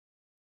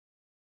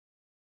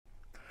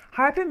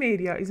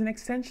Hypermedia is an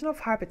extension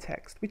of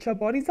hypertext, which are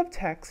bodies of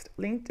text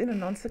linked in a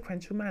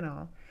non-sequential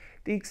manner.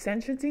 The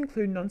extensions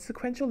include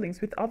non-sequential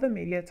links with other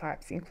media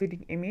types,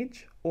 including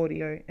image,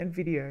 audio, and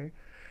video.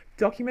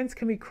 Documents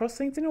can be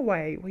cross-linked in a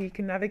way where you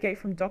can navigate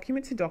from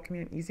document to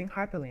document using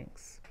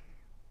hyperlinks.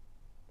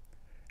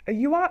 A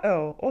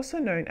URL, also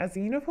known as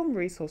the Uniform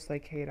Resource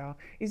Locator,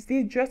 is the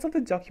address of the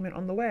document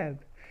on the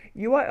web.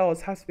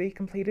 URLs have to be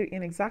completed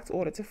in exact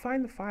order to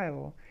find the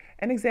file.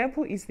 An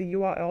example is the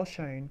URL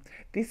shown.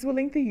 This will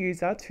link the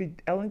user to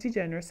Ellen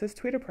DeGeneres'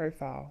 Twitter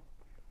profile.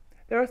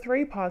 There are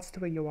three parts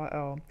to a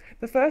URL.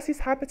 The first is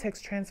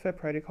Hypertext Transfer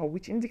Protocol,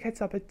 which indicates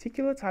a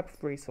particular type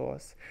of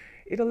resource.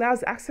 It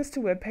allows access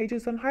to web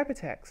pages on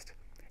hypertext.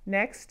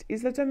 Next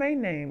is the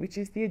domain name, which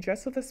is the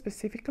address of the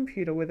specific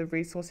computer where the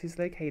resource is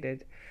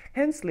located,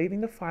 hence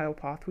leaving the file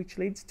path, which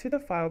leads to the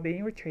file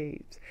being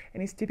retrieved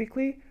and is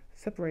typically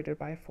separated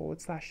by a /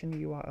 in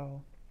the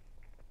URL.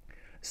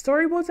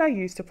 Storyboards are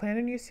used to plan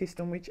a new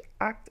system which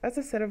act as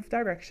a set of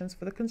directions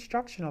for the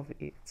construction of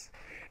it.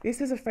 This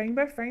is a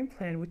frame-by-frame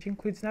plan which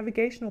includes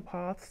navigational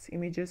paths,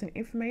 images, and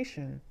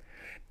information.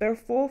 There are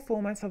four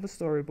formats of a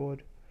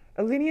storyboard.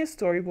 A linear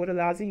storyboard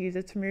allows a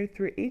user to move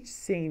through each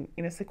scene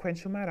in a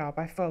sequential manner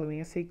by following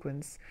a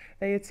sequence.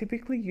 They are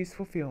typically used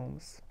for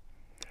films.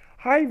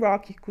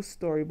 Hierarchical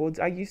storyboards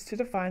are used to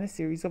define a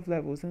series of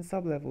levels and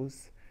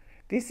sublevels.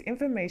 This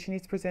information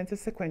is presented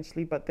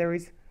sequentially, but there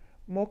is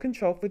more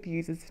control for the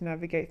users to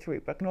navigate through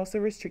it, but can also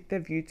restrict their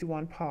view to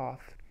one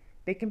path.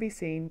 They can be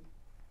seen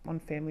on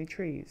family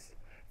trees.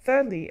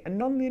 Thirdly, a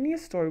non-linear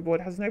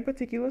storyboard has no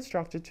particular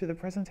structure to the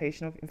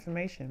presentation of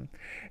information.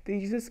 The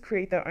users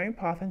create their own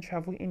path and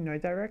travel in no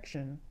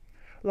direction.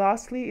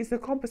 Lastly is the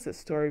composite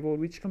storyboard,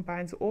 which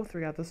combines all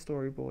three other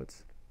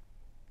storyboards.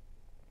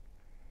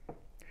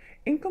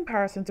 In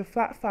comparison to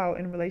flat file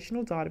and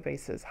relational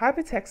databases,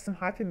 hypertext and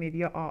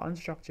hypermedia are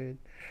unstructured.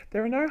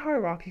 There are no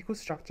hierarchical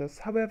structures,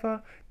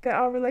 however, there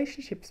are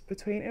relationships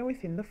between and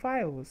within the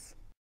files.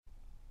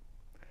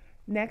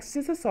 Next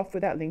is the software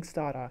that links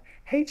data.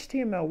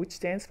 HTML, which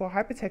stands for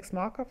Hypertext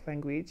Markup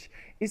Language,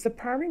 is the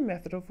primary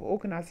method of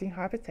organizing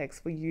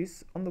hypertext for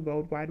use on the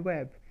World Wide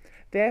Web.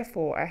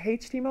 Therefore, a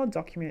HTML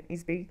document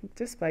is being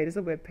displayed as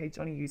a web page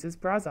on a user's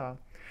browser.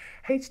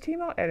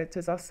 HTML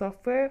editors are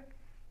software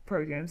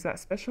programs that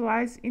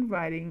specialize in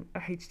writing a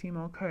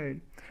HTML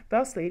code,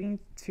 thus leading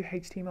to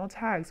HTML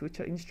tags, which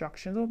are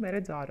instructions or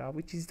metadata,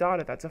 which is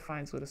data that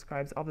defines or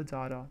describes other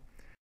data.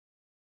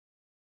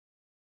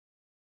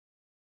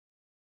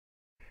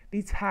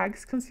 These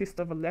tags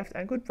consist of a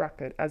left-angled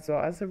bracket as well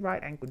as a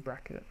right-angled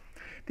bracket.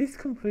 This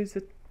concludes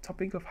the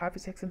topic of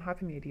hypertext and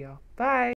hypermedia. Bye!